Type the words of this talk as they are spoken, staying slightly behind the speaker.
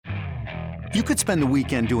You could spend the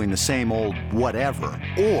weekend doing the same old whatever,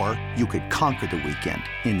 or you could conquer the weekend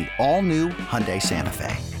in the all-new Hyundai Santa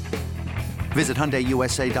Fe. Visit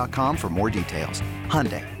HyundaiUSA.com for more details.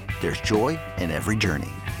 Hyundai, there's joy in every journey.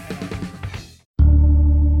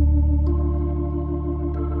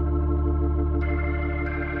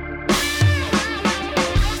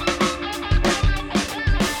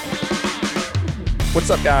 What's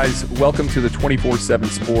up, guys? Welcome to the 24/7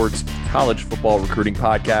 Sports College Football Recruiting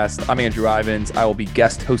Podcast. I'm Andrew Ivins. I will be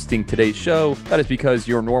guest hosting today's show. That is because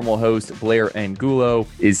your normal host, Blair Angulo,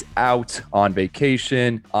 is out on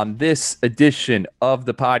vacation. On this edition of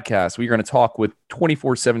the podcast, we're going to talk with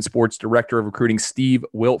 24/7 Sports Director of Recruiting, Steve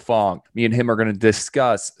Wiltfong. Me and him are going to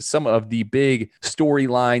discuss some of the big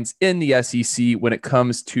storylines in the SEC when it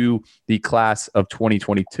comes to the class of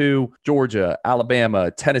 2022. Georgia,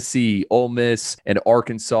 Alabama, Tennessee, Ole Miss, and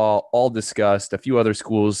Arkansas all discussed. A few other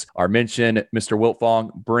schools are mentioned. Mr.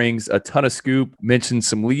 Wiltfong brings a ton of scoop, mentions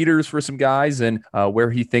some leaders for some guys, and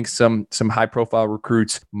where he thinks some high-profile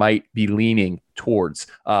recruits might be leaning towards.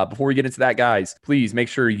 Before we get into that, guys, please make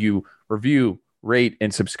sure you review, rate,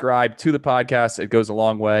 and subscribe to the podcast. It goes a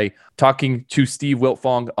long way. Talking to Steve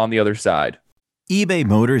Wiltfong on the other side. eBay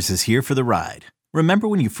Motors is here for the ride. Remember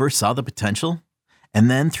when you first saw the potential? And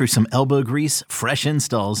then through some elbow grease, fresh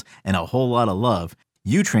installs, and a whole lot of love,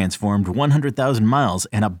 you transformed 100,000 miles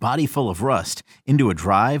and a body full of rust into a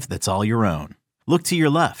drive that's all your own. Look to your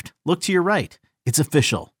left. Look to your right. It's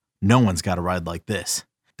official. No one's got a ride like this.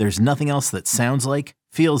 There's nothing else that sounds like,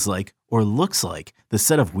 feels like, or looks like the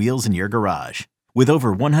set of wheels in your garage. With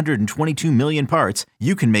over 122 million parts,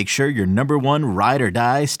 you can make sure your number one ride or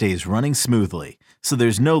die stays running smoothly, so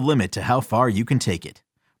there's no limit to how far you can take it.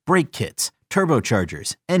 Brake kits,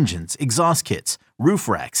 turbochargers, engines, exhaust kits, roof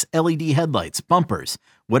racks, LED headlights, bumpers,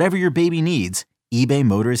 whatever your baby needs, eBay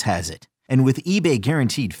Motors has it. And with eBay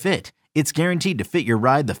Guaranteed Fit, it's guaranteed to fit your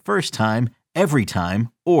ride the first time, every time,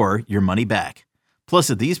 or your money back. Plus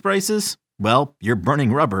at these prices, well, you're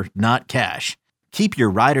burning rubber, not cash. Keep your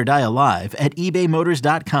ride or die alive at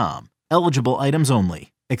ebaymotors.com. Eligible items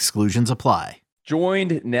only. Exclusions apply.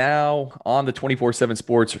 Joined now on the 24/7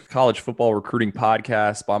 Sports College Football Recruiting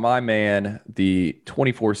Podcast by my man, the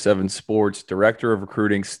 24/7 Sports Director of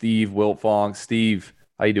Recruiting, Steve Wiltfong. Steve,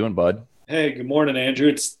 how you doing, bud? Hey, good morning, Andrew.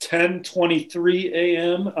 It's 10:23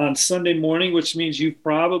 a.m. on Sunday morning, which means you've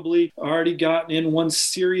probably already gotten in one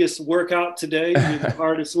serious workout today. You're the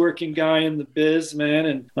hardest working guy in the biz, man.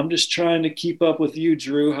 And I'm just trying to keep up with you,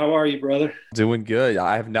 Drew. How are you, brother? Doing good.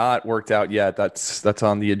 I have not worked out yet. That's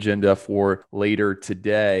on the agenda for later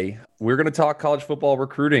today. We're going to talk college football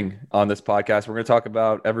recruiting on this podcast. We're going to talk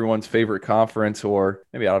about everyone's favorite conference, or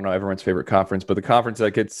maybe, I don't know, everyone's favorite conference, but the conference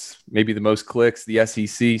that gets maybe the most clicks, the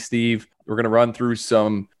SEC, Steve. We're going to run through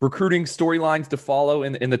some recruiting storylines to follow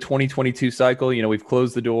in the 2022 cycle. You know, we've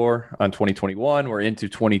closed the door on 2021. We're into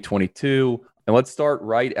 2022. And let's start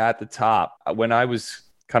right at the top. When I was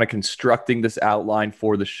kind of constructing this outline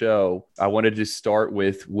for the show, I wanted to start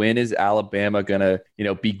with, when is Alabama going to,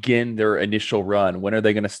 begin their initial run? When are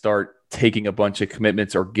they going to start taking a bunch of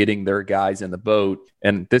commitments or getting their guys in the boat?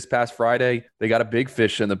 And this past Friday, they got a big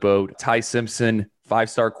fish in the boat. Ty Simpson,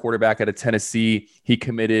 5-star quarterback out of Tennessee. He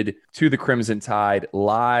committed to the Crimson Tide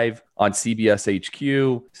live on CBS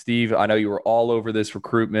HQ. Steve, I know you were all over this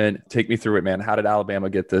recruitment. Take me through it, man. How did Alabama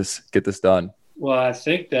get this done? Well, I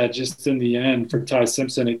think that just in the end for Ty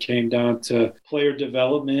Simpson, it came down to player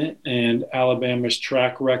development, and Alabama's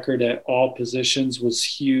track record at all positions was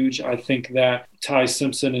huge. I think that Ty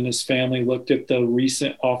Simpson and his family looked at the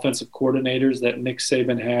recent offensive coordinators that Nick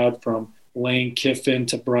Saban had, from Lane Kiffin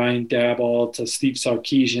to Brian Daboll to Steve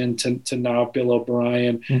Sarkisian to now Bill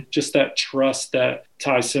O'Brien. Just that trust that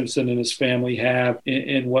Ty Simpson and his family have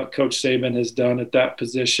in what Coach Saban has done at that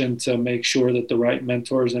position to make sure that the right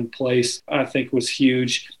mentors in place, I think was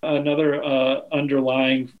huge. Another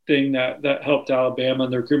underlying thing that helped Alabama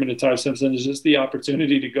and the recruitment of Ty Simpson is just the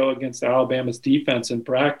opportunity to go against Alabama's defense in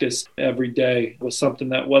practice every day. It was something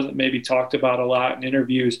that wasn't maybe talked about a lot in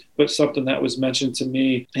interviews, but something that was mentioned to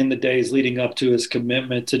me in the days leading up to his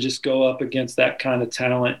commitment, to just go up against that kind of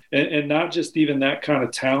talent, and not just even that kind of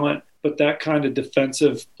talent, but that kind of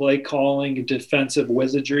defensive play calling and defensive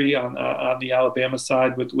wizardry on the Alabama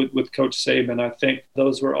side with Coach Saban. I think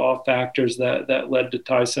those were all factors that led to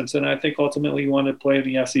Ty Simpson. I think ultimately he wanted to play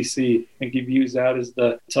in the SEC. I think he views that as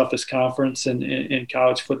the toughest conference in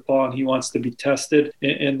college football, and he wants to be tested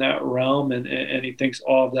in that realm. And he thinks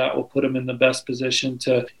all of that will put him in the best position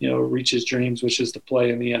to reach his dreams, which is to play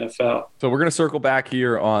in the NFL. So we're going to circle back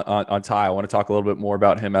here on Ty. I want to talk a little bit more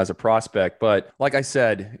about him as a prospect. But like I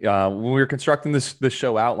said, when we were constructing this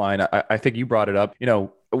show outline, I think you brought it up.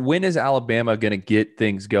 when is Alabama going to get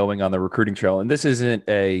things going on the recruiting trail? And this isn't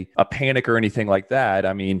a panic or anything like that.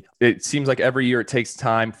 I mean, it seems like every year it takes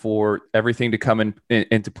time for everything to come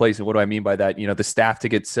into place. And what do I mean by that? The staff to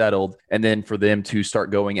get settled and then for them to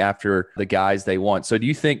start going after the guys they want. So do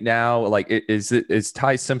you think now, like, is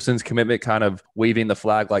Ty Simpson's commitment kind of waving the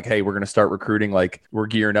flag like, hey, we're going to start recruiting, like we're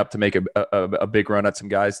gearing up to make a big run at some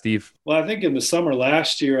guys, Steve? Well, I think in the summer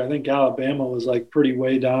last year, I think Alabama was like pretty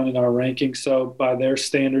way down in our rankings. So by their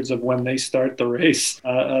standards of when they start the race,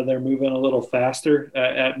 they're moving a little faster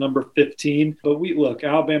at number 15. But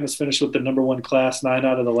Alabama's finished with the number one class 9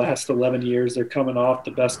 out of the last 11 years. They're coming off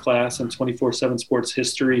the best class in 24/7 sports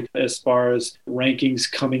history as far as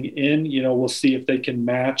rankings coming in. We'll see if they can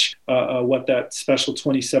match what that special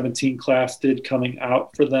 2017 class did coming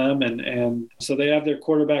out for them. And so they have their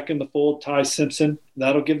quarterback in the fold, Ty Simpson.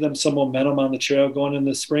 That'll give them some momentum on the trail going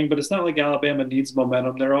into the spring, but it's not like Alabama needs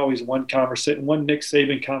momentum. They're always one Nick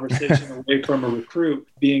Saban conversation away from a recruit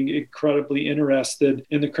being incredibly interested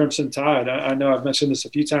in the Crimson Tide. I know I've mentioned this a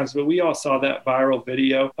few times, but we all saw that viral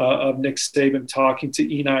video of Nick Saban talking to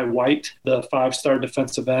Eni White, the 5-star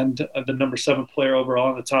defensive end, the number 7 player overall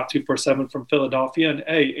in the top 247 from Philadelphia. And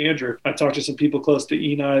hey, Andrew, I talked to some people close to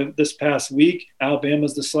Eni this past week.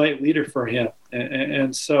 Alabama's the slight leader for him.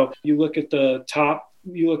 And so you look at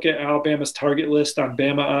Alabama's target list on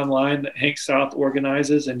Bama Online that Hank South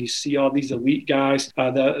organizes, and you see all these elite guys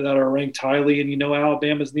that are ranked highly. And,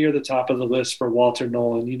 Alabama's near the top of the list for Walter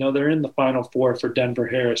Nolan. They're in the Final Four for Denver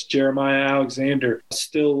Harris. Jeremiah Alexander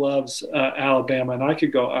still loves Alabama. And I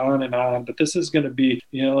could go on, but this is going to be,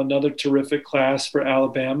 another terrific class for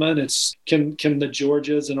Alabama. And it's can the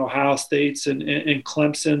Georgias and Ohio States and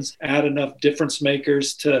Clemsons add enough difference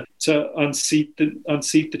makers to unseat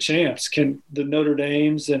the champs? Can the Notre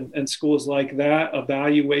Dames and schools like that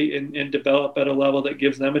evaluate and develop at a level that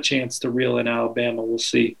gives them a chance to reel in Alabama? We'll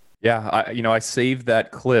see. Yeah, I saved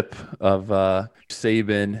that clip of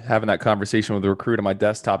Saban having that conversation with the recruit on my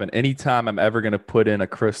desktop, and anytime I'm ever going to put in a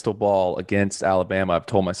crystal ball against Alabama, I've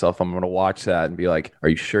told myself I'm going to watch that and be like, are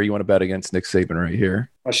you sure you want to bet against Nick Saban right here?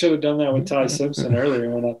 I should have done that with Ty Simpson earlier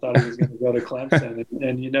when I thought he was going to go to Clemson.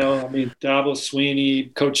 And Dabo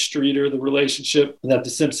Swinney, Coach Streeter, the relationship that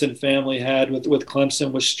the Simpson family had with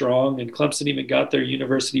Clemson was strong. And Clemson even got their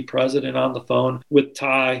university president on the phone with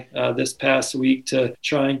Ty this past week to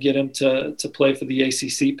try and get him to play for the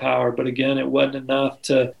ACC power. But again, it wasn't enough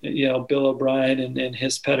to, Bill O'Brien and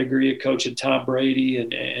his pedigree of coaching Tom Brady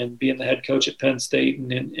and being the head coach at Penn State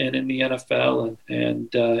and in the NFL.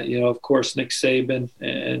 And of course, Nick Saban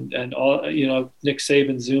and all, Nick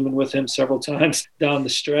Saban zooming with him several times down the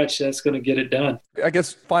stretch. That's going to get it done. I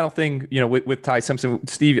guess final thing, with Ty Simpson,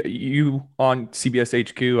 Steve, you on CBS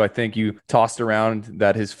HQ, I think you tossed around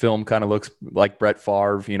that his film kind of looks like Brett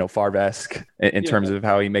Favre, Favre-esque in terms of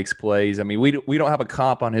how he makes plays. I mean, we don't have a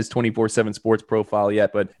comp on his 24/7 sports profile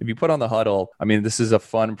yet, but if you put on the huddle, I mean, this is a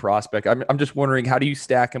fun prospect. I'm just wondering, how do you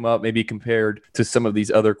stack him up maybe compared to some of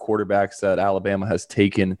these other quarterbacks that Alabama has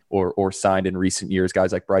taken or signed in recent years,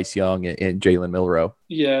 guys like Bryce Young and Jalen Milroe?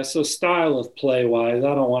 Yeah, so style of play-wise,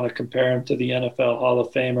 I don't want to compare him to the NFL Hall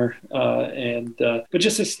of Famer, but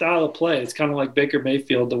just his style of play. It's kind of like Baker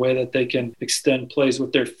Mayfield, the way that they can extend plays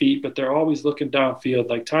with their feet, but they're always looking downfield.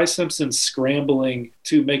 Like Ty Simpson's scrambling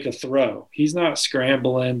to make a throw. He's not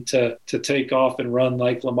scrambling to take off and run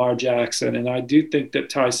like Lamar Jackson. And I do think that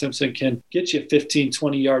Ty Simpson can get you 15,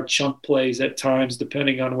 20-yard chunk plays at times,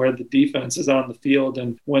 depending on where the defense is on the field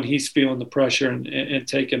and when he's feeling the pressure and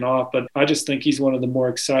taking off. But I just think he's one of the more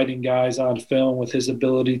exciting guys on film with his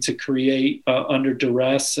ability to create under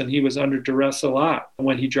duress. And he was under duress a lot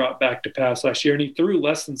when he dropped back to pass last year. And he threw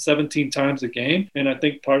less than 17 times a game. And I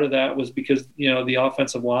think part of that was because, the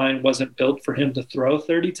offensive line wasn't built for him to throw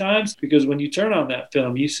 30 times, because when you turn on that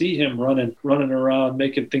film, you see him running around,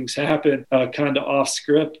 making things happen kind of off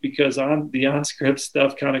script, because on script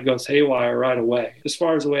stuff kind of goes haywire right away. As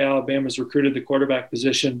far as the way Alabama's recruited the quarterback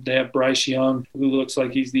position, they have Bryce Young, who looks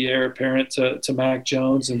like he's the heir apparent to Mac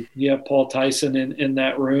Jones, and you have Paul Tyson in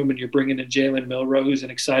that room, and you're bringing in Jalen Milroe, who's an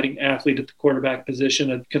exciting athlete at the quarterback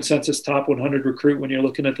position, a consensus top 100 recruit when you're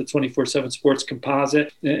looking at the 24/7 sports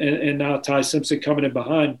composite, and now Ty Simpson coming in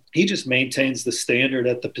behind. He just maintains the standard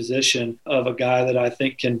at the position of a guy that I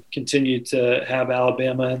think can continue to have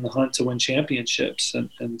Alabama in the hunt to win championships.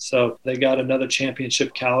 And so they got another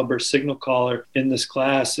championship caliber signal caller in this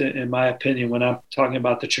class, in my opinion, when I'm talking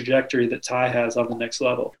about the trajectory that Ty has on the next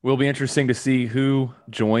level. Will be interesting to see who Prue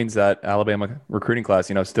joins that Alabama recruiting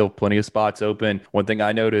class, still plenty of spots open. One thing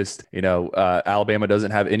I noticed, Alabama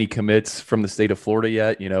doesn't have any commits from the state of Florida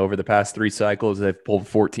yet. Over the past 3 cycles, they've pulled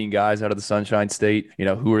 14 guys out of the Sunshine State.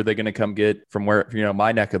 Who are they going to come get from where,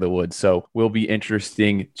 my neck of the woods? So will be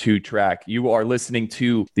interesting to track. You are listening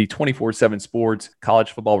to the 24/7 Sports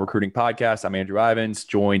College Football Recruiting Podcast. I'm Andrew Ivins,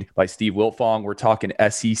 joined by Steve Wiltfong. We're talking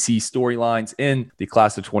SEC storylines in the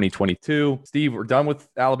class of 2022. Steve, we're done with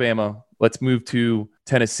Alabama. Let's move to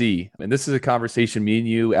Tennessee. And this is a conversation me and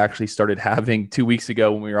you actually started having 2 weeks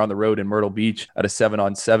ago when we were on the road in Myrtle Beach at a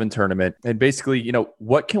 7-on-7 tournament. And basically,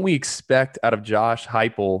 what can we expect out of Josh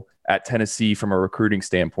Heupel at Tennessee from a recruiting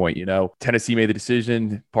standpoint? Tennessee made the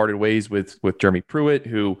decision, parted ways with Jeremy Pruitt,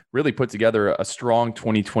 who really put together a strong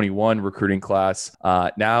 2021 recruiting class.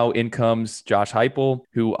 Now in comes Josh Heupel,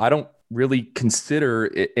 who I don't really consider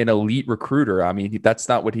an elite recruiter. I mean, that's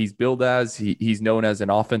not what he's billed as. He's known as an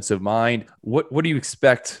offensive mind. What do you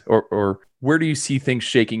expect, or where do you see things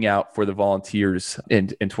shaking out for the Volunteers in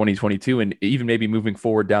 2022 and even maybe moving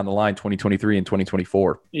forward down the line, 2023 and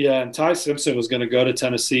 2024? Yeah, and Ty Simpson was going to go to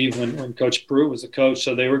Tennessee when Coach Pruitt was a coach,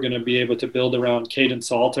 so they were going to be able to build around Caden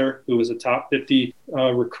Salter, who was a top 50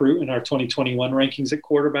 recruit in our 2021 rankings at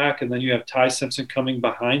quarterback, and then you have Ty Simpson coming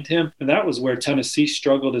behind him. And that was where Tennessee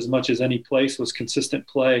struggled as much as any place, was consistent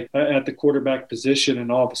play at the quarterback position,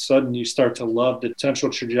 and all of a sudden you start to love the potential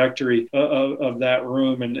trajectory of that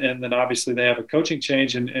room, and then obviously they have a coaching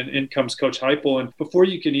change, and in comes Coach Heupel. And before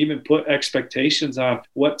you can even put expectations on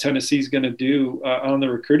what Tennessee's going to do on the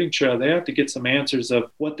recruiting trail, they have to get some answers of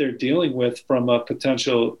what they're dealing with from a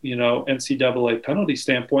potential, NCAA penalty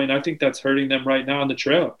standpoint. I think that's hurting them right now on the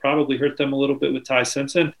trail. It probably hurt them a little bit with Ty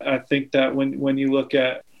Simpson. I think that when you look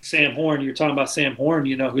at Sam Horn, you're talking about Sam Horn,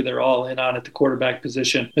 who they're all in on at the quarterback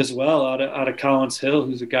position as well, out of Collins Hill,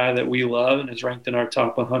 who's a guy that we love and is ranked in our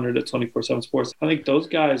top 100 at 24/7 Sports. I think those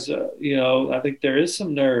guys, I think there is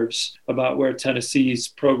some nerves about where Tennessee's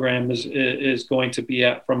program is going to be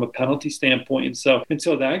at from a penalty standpoint. And so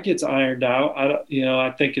until that gets ironed out, I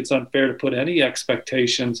think it's unfair to put any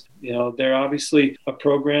expectations. They're obviously a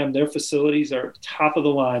program. Their facilities are top of the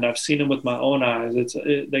line. I've seen them with my own eyes.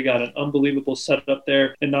 They got an unbelievable setup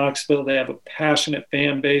there in Knoxville. They have a passionate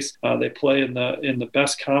fan base. They play in the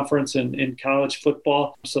best conference in college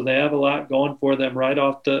football, so they have a lot going for them right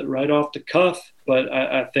off the cuff. But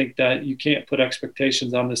I think that you can't put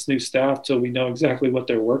expectations on this new staff till we know exactly what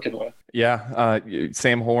they're working with. Yeah.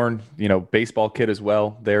 Sam Horn, baseball kid as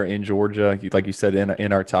well there in Georgia, like you said,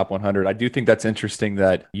 in our top 100. I do think that's interesting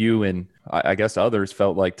that you and I guess others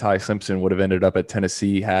felt like Ty Simpson would have ended up at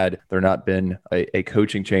Tennessee had there not been a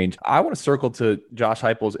coaching change. I want to circle to Josh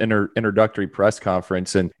Heupel's introductory press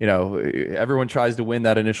conference. And, everyone tries to win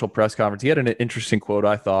that initial press conference. He had an interesting quote,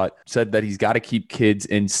 I thought, said that he's got to keep kids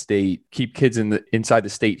in state, keep kids inside the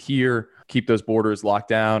state here, keep those borders locked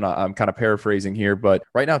down. I'm kind of paraphrasing here, but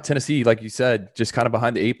right now, Tennessee, like you said, just kind of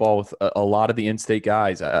behind the 8 ball with a lot of the in-state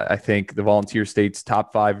guys. I think the Volunteer State's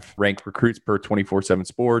top 5 ranked recruits per 24/7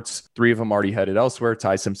 Sports. 3 of them already headed elsewhere.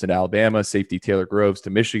 Ty Simpson to Alabama, safety Taylor Groves to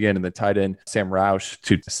Michigan, and the tight end Sam Roush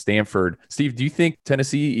to Stanford. Steve, do you think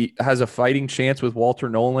Tennessee has a fighting chance with Walter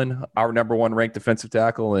Nolan, our number 1 ranked defensive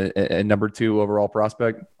tackle and number 2 overall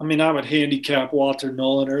prospect? I mean, I would handicap Walter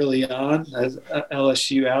Nolan early on as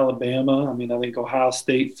LSU, Alabama. I think Ohio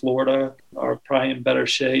State, Florida are probably in better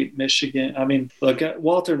shape. Michigan. Look,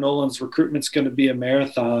 Walter Nolan's recruitment's going to be a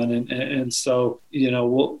marathon, and so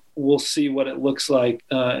we'll see what it looks like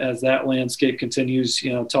as that landscape continues.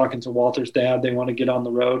 Talking to Walter's dad, they want to get on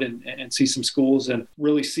the road and see some schools and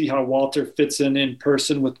really see how Walter fits in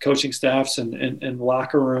person with coaching staffs and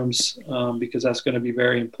locker rooms, because that's going to be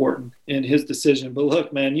very important in his decision. But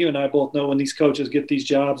look, man, you and I both know when these coaches get these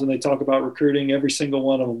jobs and they talk about recruiting, every single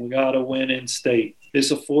one of them, we got to win in state.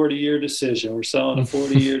 It's a 40-year decision. We're selling a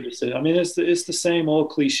 40-year decision. It's the same old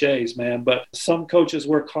cliches, man, but some coaches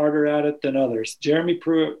work harder at it than others. Jeremy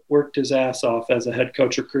Pruitt worked his ass off as a head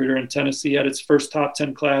coach recruiter, and Tennessee had its first top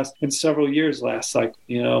 10 class in several years last cycle.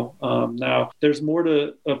 Now there's more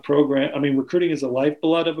to a program. Recruiting is the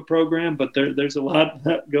lifeblood of a program, but there's a lot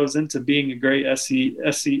that goes into being a great SC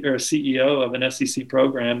or a CEO of an SEC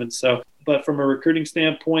program. And so, but from a recruiting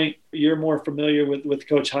standpoint, you're more familiar with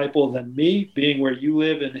Coach Heupel than me, being where you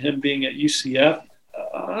live and him being at UCF.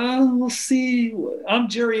 We'll see. I'm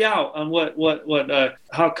jury out on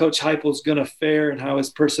how Coach Heupel is going to fare and how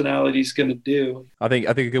his personality is going to do. I think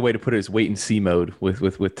a good way to put it is wait and see mode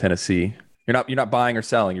with Tennessee. You're not buying or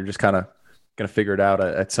selling. You're just kind of going to figure it out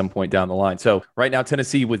at some point down the line. So right now,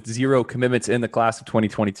 Tennessee with 0 commitments in the class of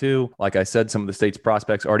 2022. Like I said, some of the state's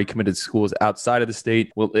prospects already committed to schools outside of the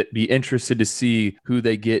state. Will it be interested to see who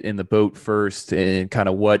they get in the boat first and kind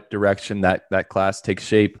of what direction that class takes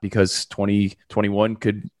shape, because 2021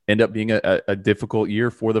 could end up being a difficult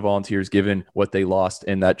year for the Volunteers given what they lost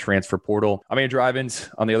in that transfer portal. I'm Andrew Ivins.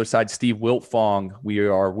 On the other side, Steve Wiltfong. We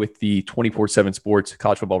are with the 24/7 Sports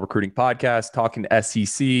College Football Recruiting Podcast talking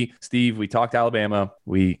SEC. Steve, we talked Alabama.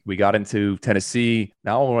 We got into Tennessee.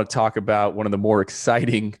 Now I want to talk about one of the more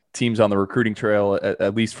exciting teams on the recruiting trail,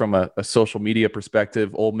 at least from a social media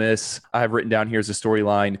perspective, Ole Miss. I have written down here as a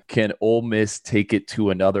storyline, can Ole Miss take it to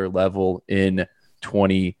another level in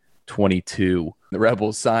 2022? The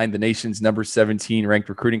Rebels signed the nation's number 17 ranked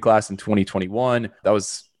recruiting class in 2021. That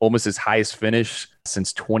was Ole Miss's highest finish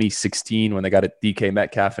since 2016 when they got a DK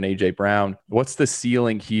Metcalf and AJ Brown. What's the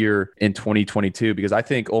ceiling here in 2022? Because I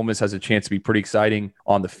think Ole Miss has a chance to be pretty exciting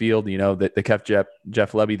on the field. You know, that they kept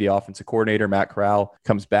Jeff Lebby, the offensive coordinator. Matt Corral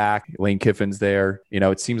comes back. Lane Kiffin's there. You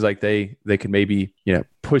know, it seems like they can maybe,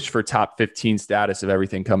 push for top 15 status if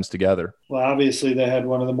everything comes together. Well, obviously they had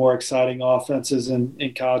one of the more exciting offenses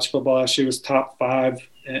in college football. Last year was top 5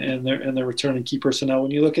 in their returning key personnel.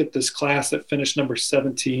 When you look at this class that finished number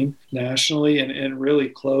 17 nationally and really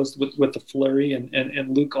closed with the flurry,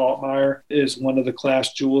 and Luke Altmaier is one of the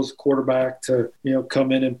class jewels, quarterback to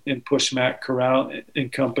come in and push Matt Corral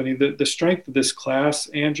and company. The strength of this class,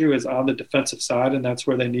 Andrew, is on the defensive side, and that's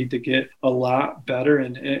where they need to get a lot better.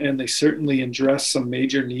 And they certainly address some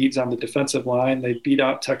major needs on the defensive line. They beat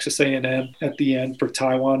out Texas A&M at the end for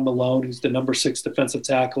Tywan Malone, who's the number 6 defensive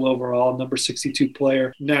tackle overall, number 62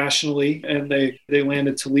 player nationally, and they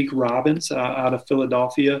landed Talik Robbins out of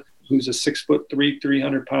Philadelphia, who's a 6'3",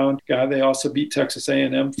 300-pound guy. They also beat Texas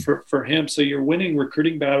A&M for him. So you're winning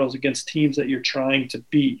recruiting battles against teams that you're trying to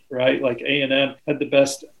beat, right? Like A&M had the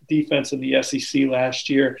best defense in the SEC last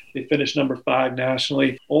year. They finished number 5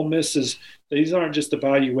 nationally. Ole Miss these aren't just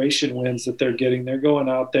evaluation wins that they're getting. They're going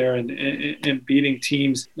out there and beating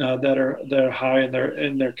teams that are high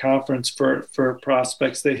in their conference for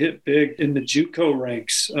prospects. They hit big in the JUCO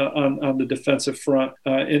ranks on the defensive front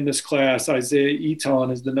in this class. Isaiah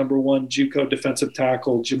Eaton is the number 1 JUCO defensive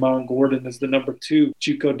tackle. Jamon Gordon is the number 2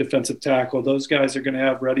 JUCO defensive tackle. Those guys are going to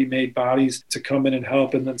have ready-made bodies to come in and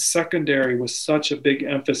help. And then secondary was such a big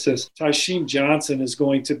emphasis. Tysheem Johnson is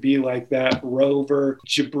going to be like that rover,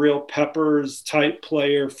 Jabril Peppers type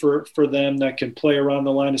player for them that can play around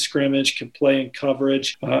the line of scrimmage, can play in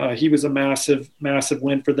coverage. He was a massive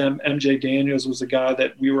win for them. MJ Daniels was a guy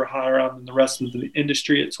that we were higher on than the rest of the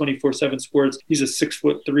industry at 24/7 Sports. He's a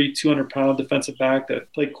 6'3", 200-pound defensive back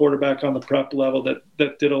that played quarterback on the prep level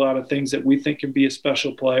that did a lot of things that we think can be a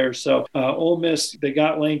special player. So Ole Miss, they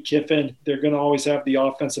got Lane Kiffin. They're going to always have the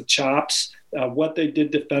offensive chops. What they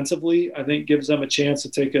did defensively, I think, gives them a chance to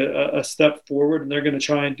take a step forward, and they're going to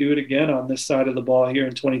try and do it again on this side of the ball here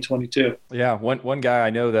in 2022. Yeah, one guy I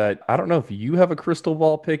know that, I don't know if you have a crystal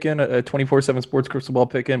ball pick in, a 24/7 Sports crystal ball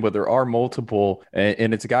pick in, but there are multiple,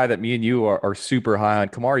 and it's a guy that me and you are super high on,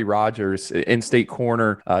 Kamari Rogers, in-state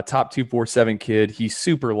corner, top 247 kid. He's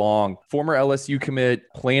super long, former LSU commit,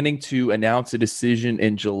 planning to announce a decision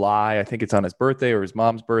in July. I think it's on his birthday or his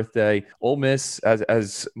mom's birthday. Ole Miss,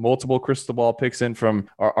 as multiple crystal ball picks in from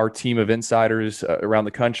our team of insiders around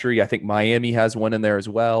the country. I think Miami has one in there as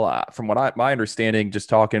well. From what my understanding, just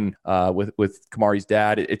talking with Kamari's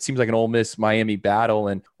dad, it seems like an Ole Miss Miami battle,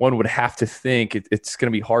 and one would have to think it's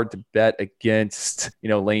going to be hard to bet against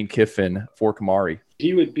Lane Kiffin for Kamari.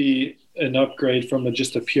 He would be an upgrade from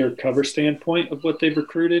just a pure cover standpoint of what they've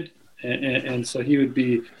recruited. And so he would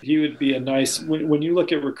be a nice, when you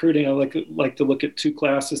look at recruiting, I like to look at 2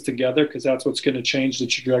 classes together, because that's what's going to change the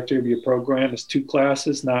trajectory of your program is 2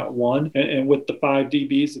 classes, not 1. And with the 5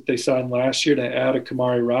 DBs that they signed last year, to add a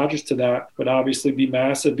Kamari Rogers to that would obviously be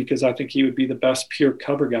massive, because I think he would be the best pure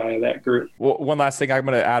cover guy of that group. Well, one last thing I'm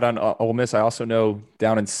going to add on Ole Miss. I also know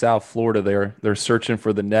down in South Florida, they're searching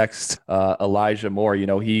for the next Elijah Moore.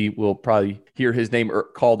 He will probably hear his name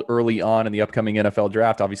called early on in the upcoming NFL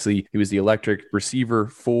draft. Obviously, he was the electric receiver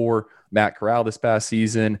for Matt Corral this past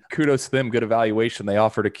season. Kudos to them. Good evaluation. They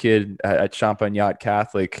offered a kid at Champagnat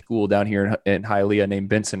Catholic School down here in Hialeah named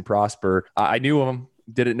Benson Prosper. I knew him.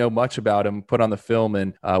 Didn't know much about him, put on the film,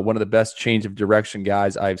 and one of the best change of direction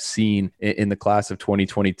guys I've seen in the class of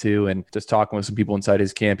 2022. And just talking with some people inside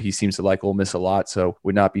his camp, he seems to like Ole Miss a lot. So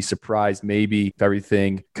would not be surprised maybe if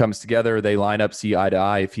everything comes together, they line up, see eye to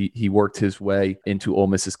eye, if he worked his way into Ole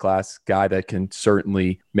Miss's class, guy that can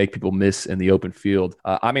certainly make people miss in the open field.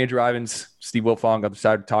 I'm Andrew Ivins. Steve Wiltfong on the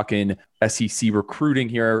side talking SEC recruiting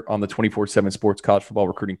here on the 24/7 Sports College Football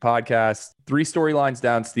Recruiting Podcast. 3 storylines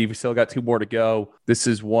down, Steve. We still got 2 more to go. This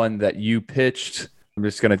is one that you pitched. I'm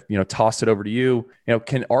just going to, toss it over to you.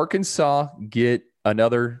 Can Arkansas get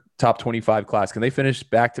another top 25 class? Can they finish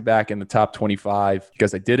back-to-back in the top 25?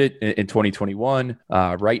 Because they did it in 2021.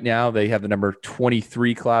 Right now, they have the number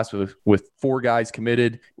 23 class with 4 guys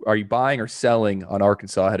committed. Are you buying or selling on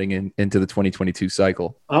Arkansas heading into the 2022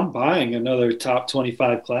 cycle? I'm buying another top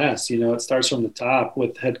 25 class. It starts from the top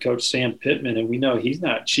with head coach Sam Pittman, and we know he's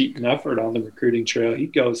not cheap an effort on the recruiting trail. He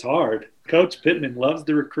goes hard. Coach Pittman loves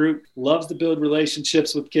to recruit, loves to build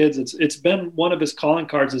relationships with kids. It's been one of his calling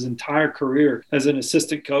cards his entire career as an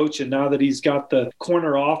assistant coach. And now that he's got the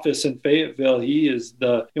corner office in Fayetteville, he is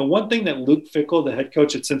one thing that Luke Fickell, the head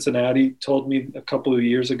coach at Cincinnati, told me a couple of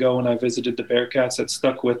years ago when I visited the Bearcats that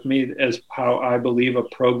stuck with me as how I believe a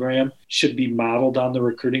program should be modeled on the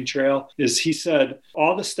recruiting trail is he said,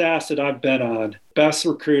 all the staffs that I've been on, best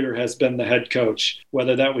recruiter has been the head coach,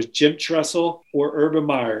 whether that was Jim Tressel or Urban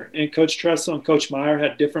Meyer. And Coach Tressel and Coach Meyer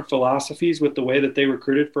had different philosophies with the way that they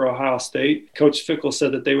recruited for Ohio State. Coach Fickell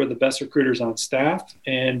said that they were the best recruiters on staff.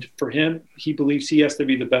 And for him, he believes he has to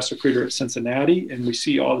be the best recruiter at Cincinnati. And we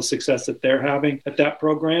see all the success that they're having at that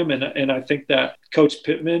program. And I think that Coach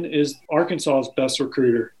Pittman is Arkansas's best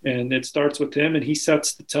recruiter. And it starts with him, and he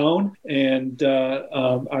sets the tone. And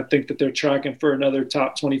I think that they're tracking for another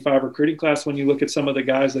top 25 recruiting class when you look at some of the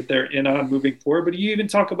guys that they're in on moving forward. But you even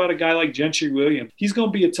talk about a guy like Gentry Williams. He's going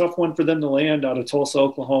to be a tough one for them to land out of Tulsa,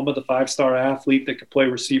 Oklahoma, the 5-star athlete that could play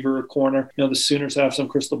receiver or corner. The Sooners have some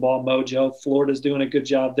crystal ball mojo. Florida's doing a good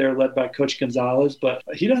job there, led by Coach Gonzalez. But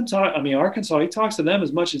he doesn't talk. Arkansas, he talks to them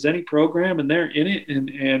as much as any program, and they're in it.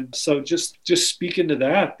 And so just speaking to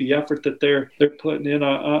that, the effort that they're putting in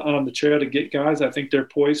on the trail to get guys, I think they're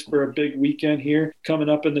poised for a big weekend here coming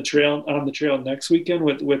up on the trail next weekend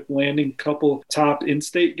with landing a couple top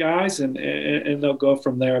in-state guys, and they'll go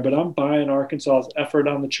from there. But I'm buying Arkansas's effort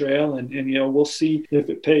on the trail, and we'll see if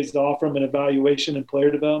it pays off from an evaluation and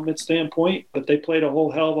player development standpoint. But they played a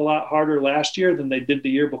whole hell of a lot harder last year than they did the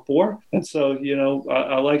year before, and so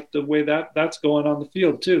I like the way that's going on the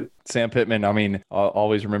field too. Sam Pittman, I'll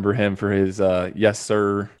always remember him for his yes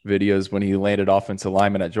sir videos when he landed offensive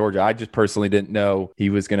lineman at Georgia. I just personally didn't know he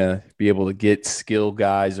was going to be able to get skill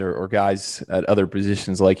guys or guys at other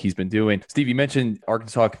positions like he's been doing. Steve, you mentioned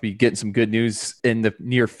Arkansas could be getting some good news in the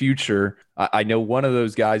near future. I know one of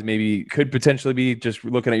those guys maybe could potentially be, just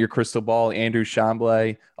looking at your crystal ball, Andrew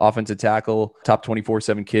Chamblay, offensive tackle, top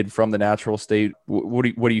 24/7 kid from the Natural State. What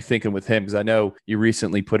are you thinking with him? Because I know you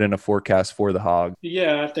recently put in a forecast for the Hog.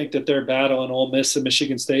 Yeah, I think that they're battling Ole Miss and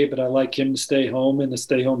Michigan State, but I like him to stay home and to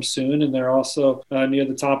stay home soon. And they're also near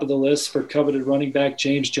the top of the list for coveted running back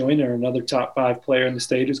James Joyner, another top 5 player in the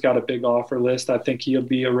state who's got a big offer list. I think he'll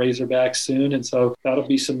be a Razorback soon. And so that'll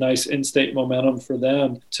be some nice in-state momentum for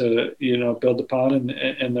them to, build upon.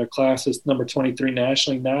 And their class is number 23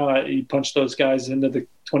 nationally now. You punch those guys into the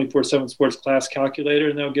 24/7 Sports class calculator,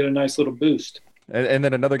 and they'll get a nice little boost. And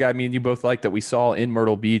then another guy me and you both like that we saw in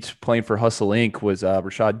Myrtle Beach playing for Hustle Inc. was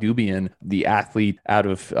Rashad Dubian, the athlete out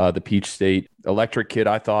of the Peach State. Electric kid.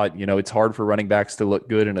 I thought, it's hard for running backs to look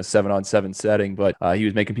good in a 7-on-7 setting, but he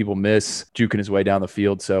was making people miss, juking his way down the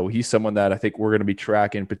field. So he's someone that I think we're going to be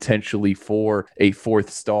tracking potentially for a 4th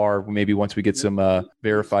star, maybe once we get some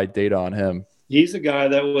verified data on him. He's a guy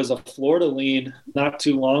that was a Florida lean not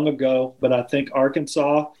too long ago, but I think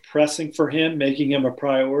Arkansas pressing for him, making him a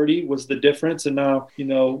priority was the difference. And now,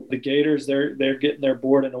 the Gators, they're getting their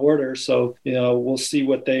board in order. So, we'll see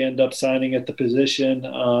what they end up signing at the position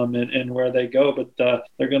and where they go. But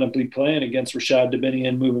they're going to be playing against Rashad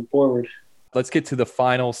Dubian moving forward. Let's get to the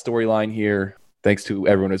final storyline here. Thanks to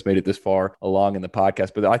everyone who's made it this far along in the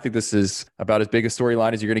podcast. But I think this is about as big a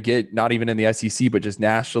storyline as you're going to get, not even in the SEC, but just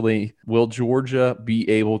nationally. Will Georgia be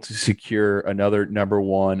able to secure another number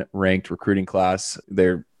 1 ranked recruiting class?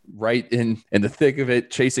 They're right in the thick of it,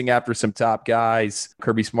 chasing after some top guys.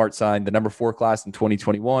 Kirby Smart signed the number 4 class in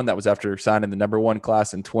 2021. That was after signing the number 1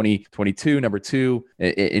 class in 2022, number 2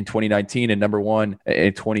 in 2019, and number 1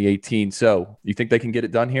 in 2018. So you think they can get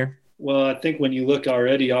it done here? Well, I think when you look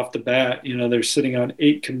already off the bat, they're sitting on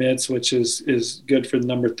 8 commits, which is good for the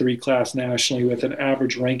number 3 class nationally, with an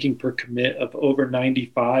average ranking per commit of over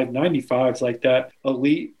 95. 95 is like that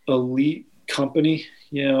elite company,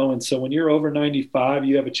 and so when you're over 95,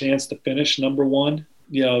 you have a chance to finish number 1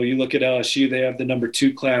 you look at LSU, they have the number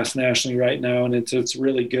 2 class nationally right now, and it's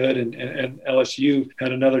really good. And LSU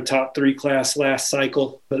had another top 3 class last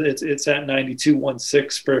cycle, but it's at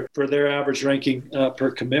 92.16 for their average ranking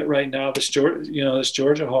per commit right now. This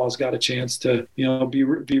Georgia Hall's got a chance to be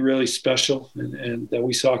really special, and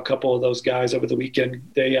we saw a couple of those guys over the weekend.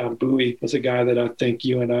 Dayon Bowie was a guy that I think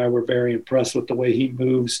you and I were very impressed with the way he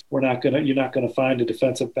moves. You're not gonna find a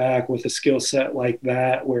defensive back with a skill set like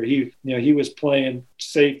that, where he was playing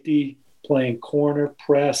safety, playing corner,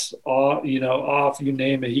 press, off, you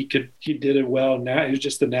name it. He did it well. Now he was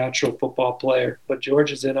just a natural football player. But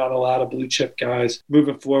Georgia's in on a lot of blue chip guys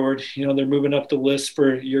moving forward. They're moving up the list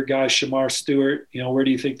for your guy Shamar Stewart. Where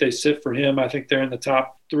do you think they sit for him? I think they're in the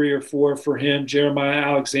top 3 or 4 for him. Jeremiah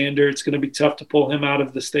Alexander, it's going to be tough to pull him out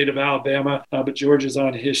of the state of Alabama, but Georgia's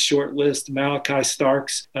on his short list. Malachi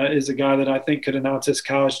Starks is a guy that I think could announce his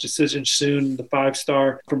college decision soon, the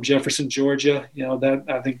 5-star from Jefferson, Georgia. That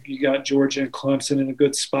I think you got Georgia and Clemson in a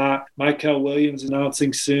good spot. Michael Williams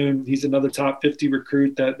announcing soon. He's another top 50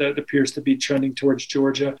 recruit that appears to be trending towards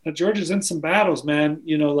Georgia. Now, Georgia's in some battles, man.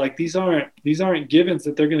 These aren't givens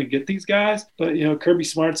that they're going to get these guys, but Kirby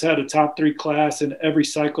Smart's had a top 3 class in every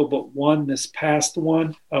cycle but one this past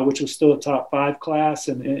one, which was still a top 5 class.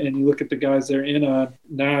 And you look at the guys they're in on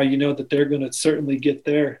now, that they're going to certainly get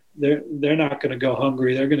there. They're not going to go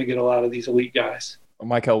hungry. They're going to get a lot of these elite guys.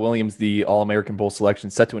 Michael Williams, the All-American Bowl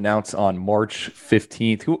selection, set to announce on March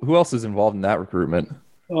 15th. Who else is involved in that recruitment?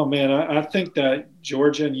 Oh, man, I think that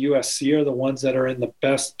Georgia and USC are the ones that are in the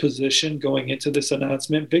best position going into this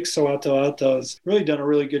announcement. Vic So'oto has really done a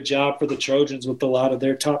really good job for the Trojans with a lot of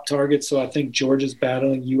their top targets. So I think Georgia's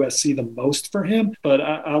battling USC the most for him. But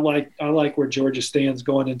I like where Georgia stands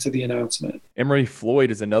going into the announcement. Emory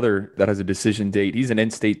Floyd is another that has a decision date. He's an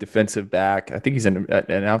in-state defensive back. I think he's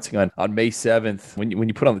announcing on May 7th. When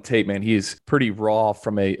you put on the tape, man, he is pretty raw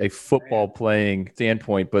from a football playing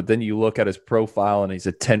standpoint. But then you look at his profile, and he's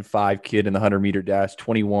a 10.5 kid in the 100-meter dash,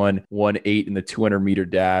 21.18 in the 200-meter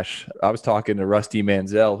dash. I was talking to Rusty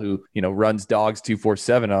Manziel, who runs Dogs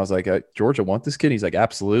 247. I was like, Georgia want this kid? He's like,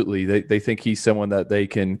 absolutely. They think he's someone that they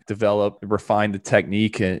can develop, refine the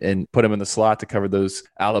technique, and put him in the slot to cover those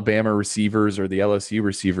Alabama receivers or the LSU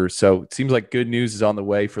receivers. So it seems like good news is on the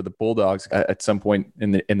way for the Bulldogs at some point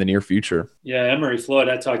in the near future. Yeah, Emory Floyd,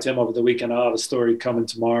 I talked to him over the weekend. I'll have a story coming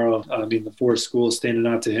tomorrow. The 4 schools standing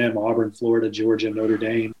out to him: Auburn, Florida, Georgia, Notre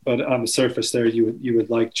Dame. But on the surface there, you would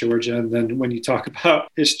like Georgia. And then when you talk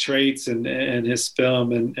about his traits and his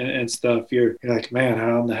film and stuff, you're like, man,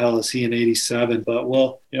 how in the hell is he an 87? But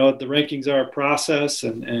the rankings are a process,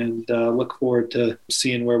 and look forward to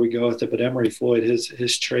seeing where we go with it. But Emory Floyd,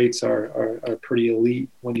 his traits are pretty elite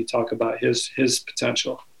when you talk about his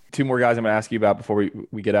potential. 2 more guys I'm going to ask you about before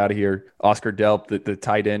we get out of here. Oscar Delp, the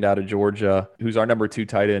tight end out of Georgia, who's our number 2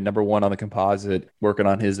 tight end, number 1 on the composite, working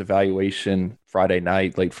on his evaluation Friday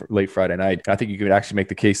night, late Friday night. I think you could actually make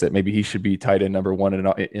the case that maybe he should be tight end number 1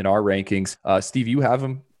 in our rankings. Steve, you have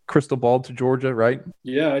him crystal ball to Georgia, right?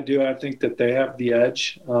 Yeah, I do. I think that they have the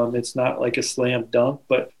edge. It's not like a slam dunk,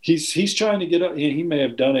 but he's trying to get up. He may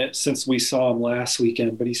have done it since we saw him last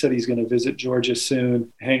weekend, but he said he's going to visit Georgia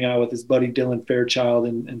soon, hang out with his buddy Dylan Fairchild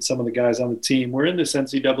and some of the guys on the team. We're in this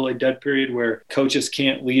NCAA dead period where coaches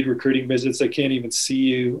can't lead recruiting visits. They can't even see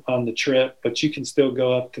you on the trip, but you can still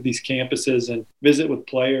go up to these campuses and visit with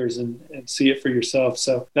players and see it for yourself.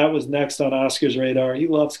 So that was next on Oscar's radar. He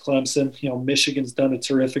loves Clemson. Michigan's done a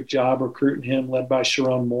terrific job recruiting him, led by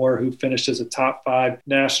Sharon Moore, who finished as a top 5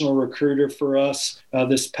 national recruiter for us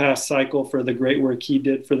this past cycle for the great work he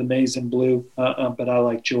did for the Maize and Blue. But I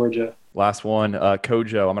like Georgia. Last one,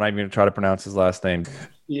 Kojo. I'm not even going to try to pronounce his last name.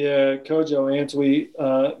 Yeah, Kojo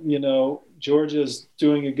Antwi. Georgia's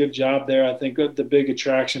doing a good job there. I think the big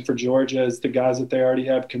attraction for Georgia is the guys that they already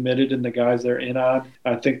have committed and the guys they're in on.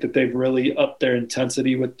 I think that they've really upped their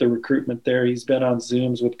intensity with the recruitment there. He's been on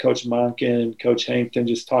Zooms with Coach Monken and Coach Hankton,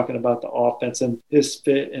 just talking about the offense and his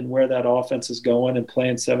fit and where that offense is going, and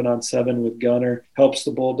playing 7-on-7 with Gunner helps the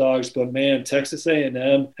Bulldogs. But, man, Texas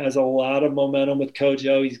A&M has a lot of momentum with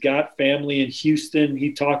Kojo. He's got family in Houston.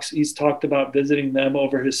 He's talked about visiting them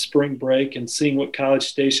over his spring break and seeing what College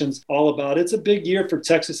Station's all about. It's a big year for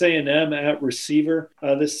Texas A&M at receiver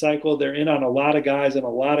this cycle. They're in on a lot of guys and a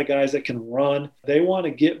lot of guys that can run. They want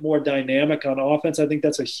to get more dynamic on offense. I think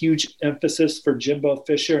that's a huge emphasis for Jimbo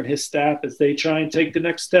Fisher and his staff as they try and take the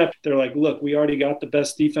next step. They're like, look, we already got the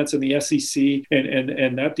best defense in the SEC,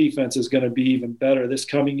 and that defense is going to be even better this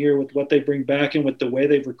coming year with what they bring back and with the way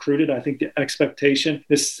they've recruited. I think the expectation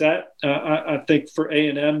is set. I think for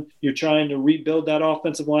A&M, you're trying to rebuild that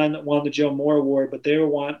offensive line that won the Joe Moore Award, but they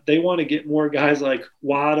want to get get more guys like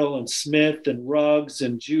Waddle and Smith and Ruggs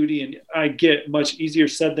and Judy, and I get much easier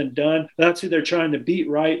said than done. That's who they're trying to beat,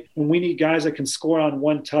 right? And we need guys that can score on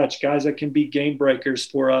one touch, guys that can be game breakers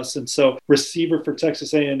for us. And so receiver for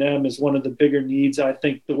Texas A&M is one of the bigger needs. I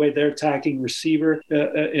think the way they're attacking receiver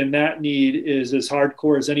in that need is as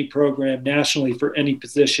hardcore as any program nationally for any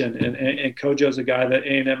position. And Kojo's a guy that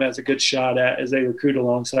A&M has a good shot at as they recruit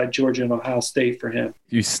alongside Georgia and Ohio State for him.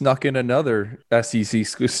 You snuck in another SEC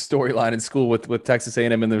storyline in school with Texas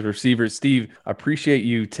A&M and the receivers. Steve, I appreciate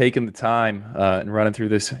you taking the time and running through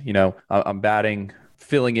this. You know, I'm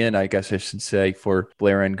filling in, I guess I should say, for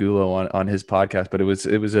Blair Angulo on his podcast, but it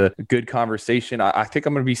was a good conversation. I think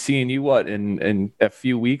I'm going to be seeing you in a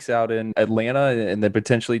few weeks out in Atlanta and then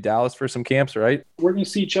potentially Dallas for some camps, right? We're going to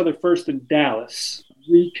see each other first in Dallas,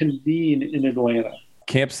 reconvene in Atlanta.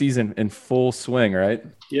 Camp season in full swing, right?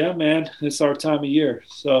 Yeah, man, it's our time of year.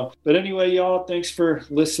 So, but anyway, y'all, thanks for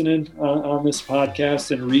listening on this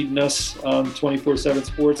podcast and reading us on 24/7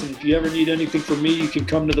 Sports. And if you ever need anything from me, you can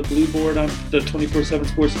come to the Blue Board on the 24/7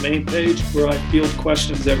 Sports main page where I field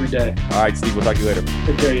questions every day. All right, Steve, we'll talk to you later.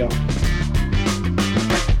 Take care, y'all.